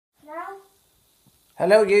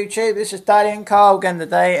Hello YouTube, this is Daddy and Carl again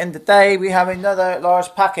today, and today we have another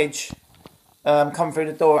large package come through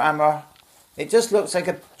the door, and it just looks like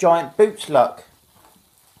a giant boot luck.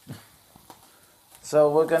 So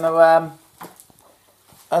we're going to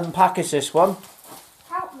unpackage this one.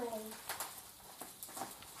 Help me.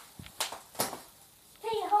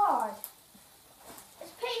 Pretty hard.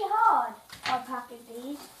 It's pretty hard unpacking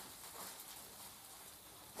these.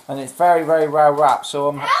 And it's very, very well wrapped,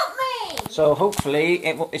 so Help me! so hopefully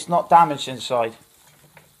it's not damaged inside.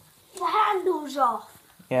 The handle's off.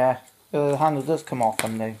 Yeah, the handle does come off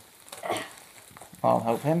on new. I'll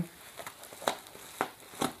help him.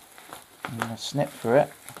 I'm going to snip through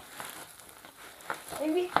it.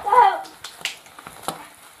 Here we go.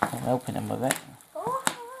 I'm helping him with it. Oh.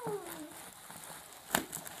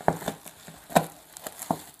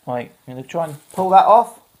 Right, I'm going to try and pull that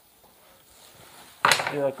off.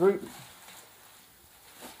 Do a group.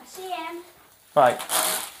 I see him. Right.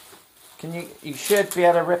 You should be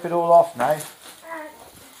able to rip it all off now.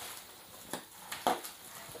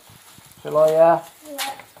 Shall I Yeah.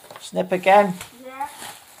 snip again? Yeah.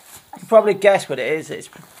 You can probably guess what it is. It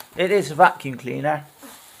is a vacuum cleaner,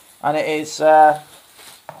 and it is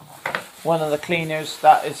one of the cleaners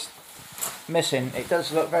that is missing. It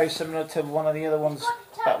does look very similar to one of the other ones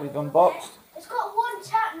that we've unboxed. It's got one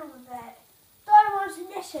tap with it. The other one's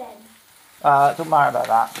missing. Don't matter about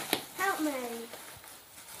that. Help me.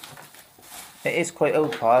 It is quite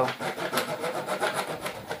old, Kyle.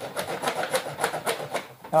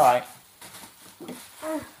 Alright.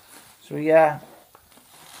 So yeah.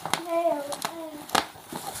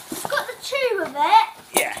 It's got the two with it.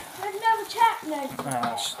 Yeah. There's no attachment.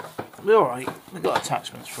 Alright, we've got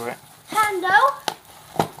attachments for it. Handle.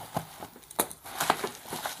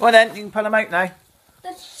 Well then, you can pull them out now.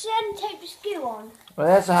 The send tape the screw on. Well,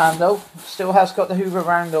 there's the handle. Still has got the Hoover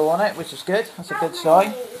roundel on it, which is good. That's a good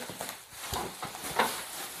sign.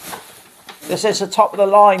 This is the top of the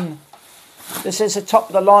line. This is the top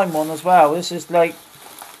of the line one as well. This is the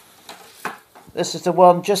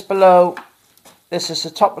one just below. This is the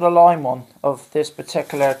top of the line one of this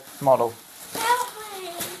particular model. Help me.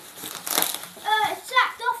 It's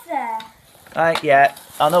snapped off there. Yeah,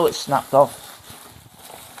 I know it's snapped off.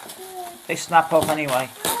 They snap off anyway.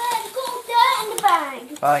 It's got all dirt in the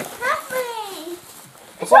bag. Right. Help me.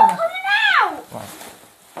 It's Go on not then. coming out. Right.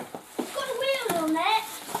 It's got the wheels on it.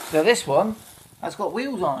 So this one has got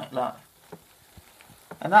wheels on it, look.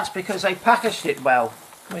 And that's because they packaged it well.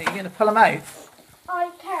 Well, you're going to pull them out?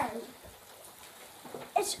 I can.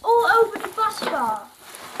 It's all over the bus bar.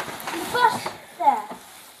 The bus there.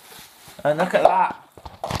 And look at that.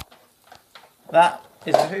 That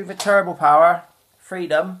is a Hoover Turbopower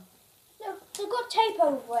Freedom. Look, they've got tape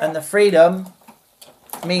over it. And the Freedom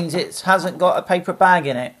means it hasn't got a paper bag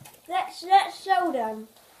in it. Let's show them.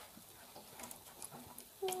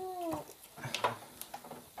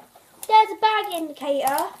 There's a bag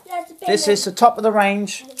indicator. There's a big This is the top of the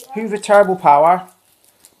range Hoover Turbopower.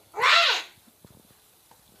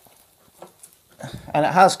 And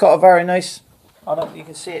it has got a very nice, I don't, you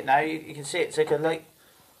can see it now, you can see it's like a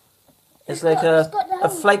a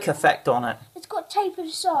flake effect on it. It's got tape on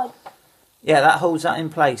the side. Yeah, that holds that in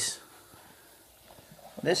place.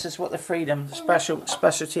 This is what the Freedom, the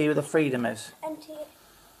specialty of the Freedom is. Empty it.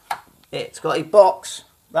 It's got a box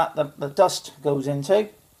that the dust goes into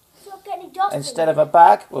It's not getting any dust instead in of a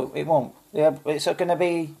bag. Well, it won't. Yeah, it's going to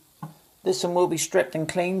be, this one will be stripped and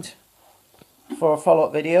cleaned for a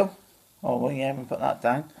follow-up video. Oh, well, yeah, we put that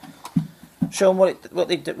down. Show them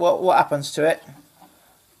what happens to it.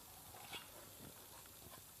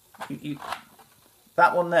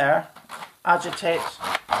 That one there agitates.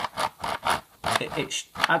 It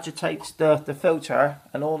agitates the filter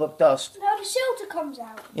and all the dust. Now the filter comes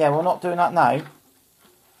out. Yeah, we're not doing that now.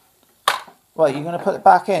 Right, you're going to put it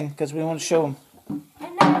back in because we want to show them.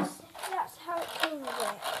 And that's how it comes with it.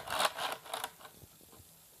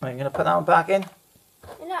 Right, you're going to put that one back in.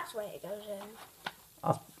 And that's where it goes in.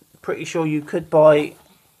 I'm pretty sure you could buy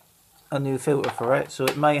a new filter for it, so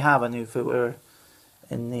it may have a new filter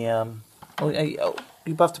in the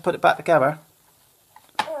you have to put it back together.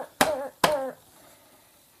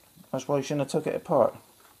 That's why you shouldn't have took it apart.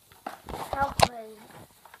 Help me.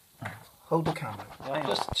 Hold the camera. I've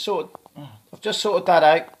just sorted that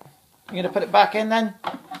out. You're going to put it back in then?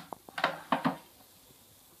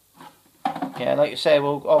 Yeah, like you say,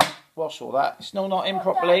 I'll wash all that. It's still not in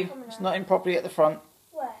properly. It's not in properly at the front.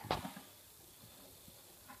 Where?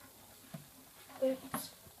 Oops.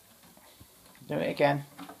 Do it again.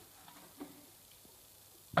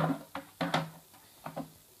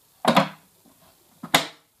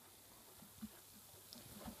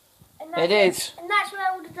 It is. And that's where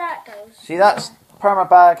that goes. See, that's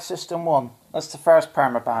Permabag System 1. That's the first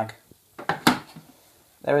Permabag.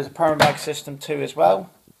 There is a Permabag System 2 as well.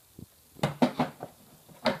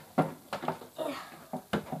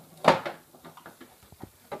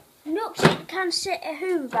 Looks like you can sit a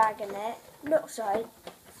Hoover bag in it. Looks like.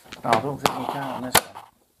 Oh, I don't think you can on this one.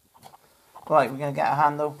 Right, we're going to get a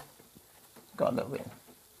handle. Got a little bit.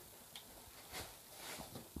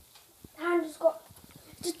 The handle's got.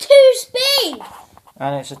 It's a 2-speed!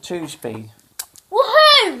 And it's a 2-speed.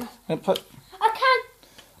 Woohoo! I can't.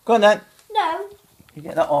 Go on then. No. You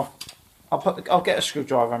get that off. I'll get a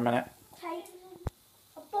screwdriver in a minute. Take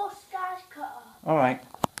a boss gas cutter. Alright.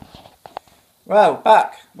 Well,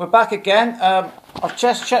 back. We're back again. I've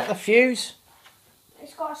just checked the fuse.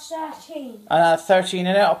 It's got a 13. And I have 13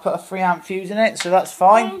 in it. I'll put a 3 amp fuse in it, so that's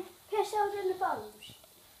fine. Pistons in the bulbs.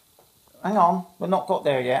 Hang on, we've not got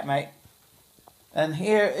there yet, mate. And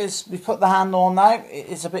here is, we put the handle on now. It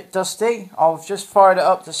is a bit dusty. I've just fired it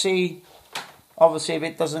up to see, obviously, if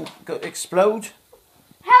it doesn't explode.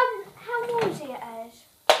 How noisy it is.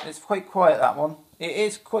 It's quite quiet, that one. It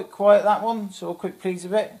is quite quiet, that one, so we're quite pleased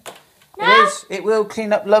with it. No. It is. It will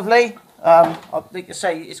clean up lovely. Like I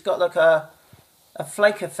say, it's got like a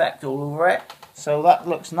flake effect all over it, so that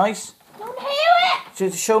looks nice. Don't hear it. So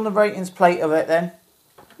to show them the ratings plate of it then.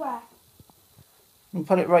 Where? And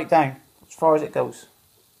put it right down, as far as it goes.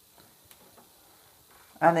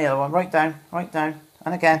 And the other one, right down,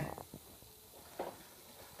 and again.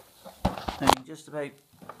 And just about.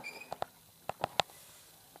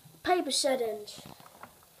 Paper settings.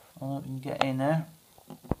 Oh, we can get in there.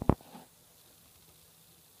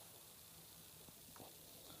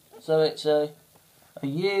 So it's a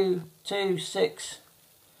U26.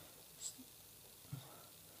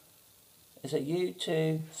 It's a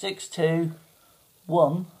U2662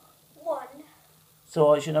 1.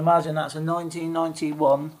 So I should imagine that's a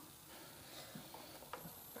 1991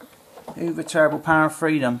 Hoover Turbopower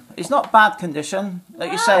Freedom. It's not bad condition,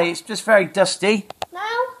 like you say. It's just very dusty. No.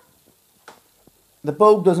 The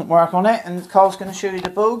bulb doesn't work on it, and Carl's going to show you the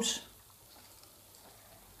bulbs.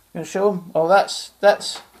 Going to show them. Oh, that's.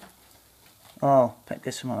 Oh, pick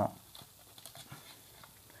this one up.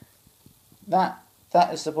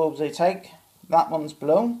 That is the bulbs they take. That one's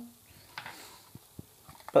blown.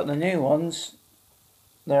 But the new ones,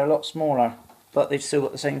 they're a lot smaller, but they've still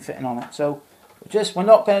got the same fitting on it. So we're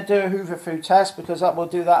not going to do a Hoover through test, because we'll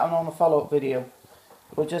do that on a follow-up video.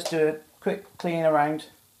 We'll just do a quick clean around.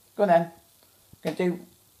 Go on then. Go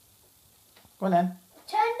on then.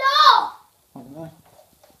 Turned off. Oh, no.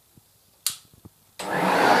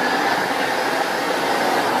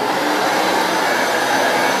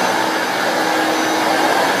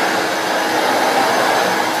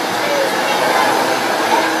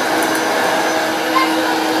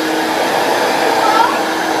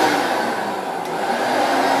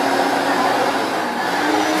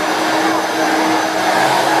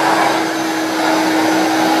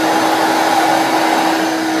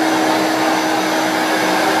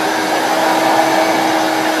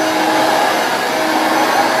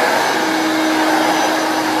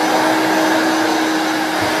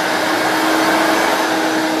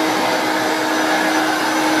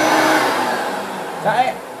 Is that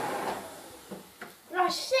it?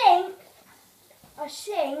 I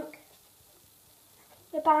think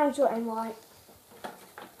the band's not in right.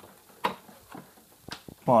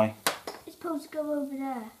 Why? It's supposed to go over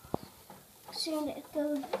there. Seeing it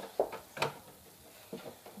go.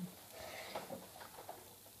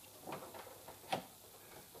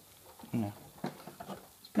 No.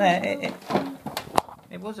 No,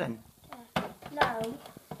 it wasn't. No,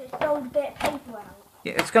 it's blown a bit of paper out.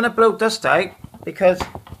 Yeah, it's going to blow dust out because.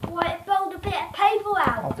 Why, it blown a bit of paper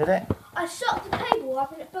out. Oh, did it? I sucked the paper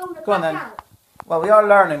up and it blown it Go on back then. out. Well, we are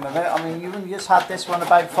learning with it. I mean, you just had this one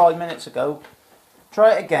about 5 minutes ago.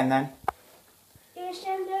 Try it again then. Ear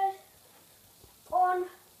sender on.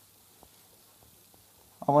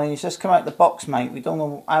 Oh, well, it's just come out the box, mate. We don't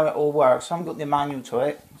know how it all works. I haven't got the manual to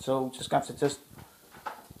it, so just have to just.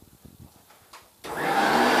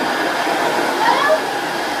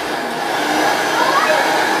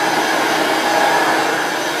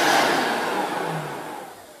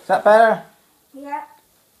 Is that better? Yeah.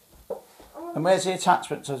 And where's the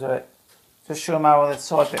attachment to it? Just show them how the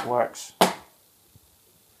side bit works.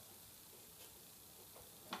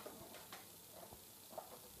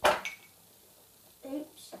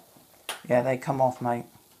 Oops. Yeah, they come off, mate.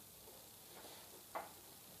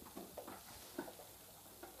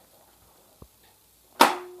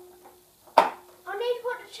 I need to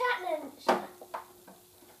put the Chatlands.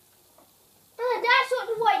 That's not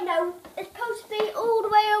the white note. It's supposed to be all the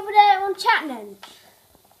way over there on Chatlands.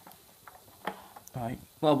 Right.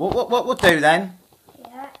 Well, what we'll do then?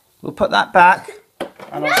 Yeah. We'll put that back.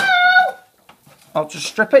 And No! I'll just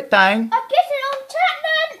strip it down. I'm getting on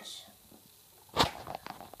tetanus.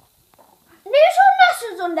 There's some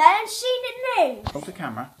muscles on there and seen it move. Hold the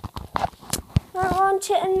camera. I want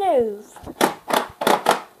it to move.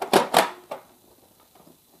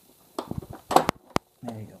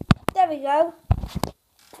 There you go. There we go.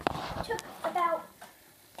 Took about...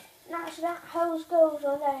 Now so that hose goes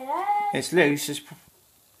on there. It's loose. It's...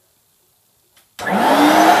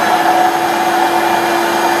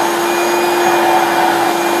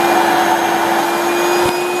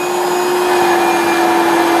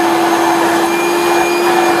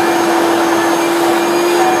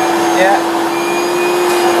 Yeah.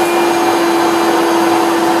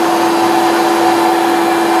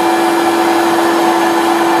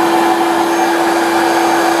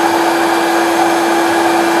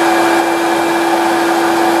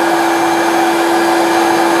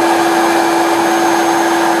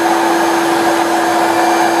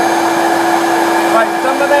 Right,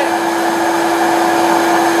 done with it.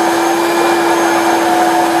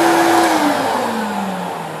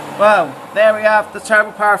 Well, there we have the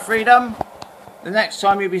Turbopower Freedom. The next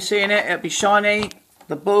time you'll be seeing it, it'll be shiny.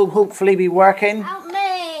 The bulb hopefully be working. Help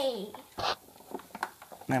me!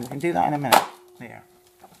 No, we can do that in a minute. Here.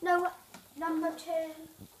 No, number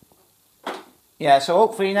 2. Yeah, so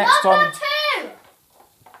hopefully next time... Number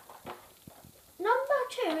 2! Number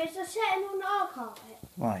 2 is the setting on our carpet.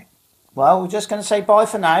 Right. Well, we're just going to say bye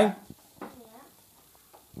for now. Yeah.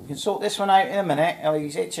 We can sort this one out in a minute. Oh,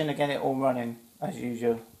 he's itching to get it all running, as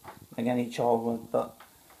usual. Like any child would, but...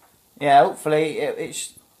 Yeah, hopefully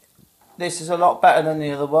this is a lot better than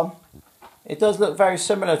the other one. It does look very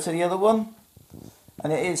similar to the other one.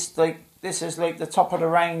 And it is like, this is like the top of the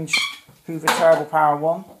range Hoover Turbopower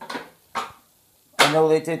one. I know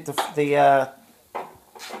they did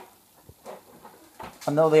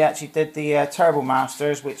I know they actually did the Turbo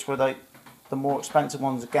Masters, which were like the more expensive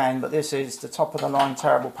ones again, but this is the top of the line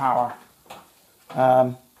Turbopower.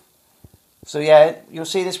 So yeah, you'll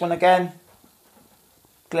see this one again,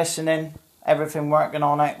 glistening, everything working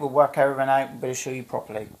on it. We'll work everything out, but I'll show you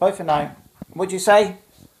properly. Bye for now. What'd you say?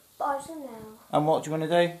 Bye for now. And what do you want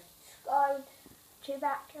to do? Subscribe to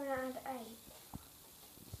Vacuum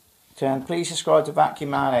and 8. Please subscribe to Vacuum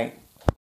Man 8.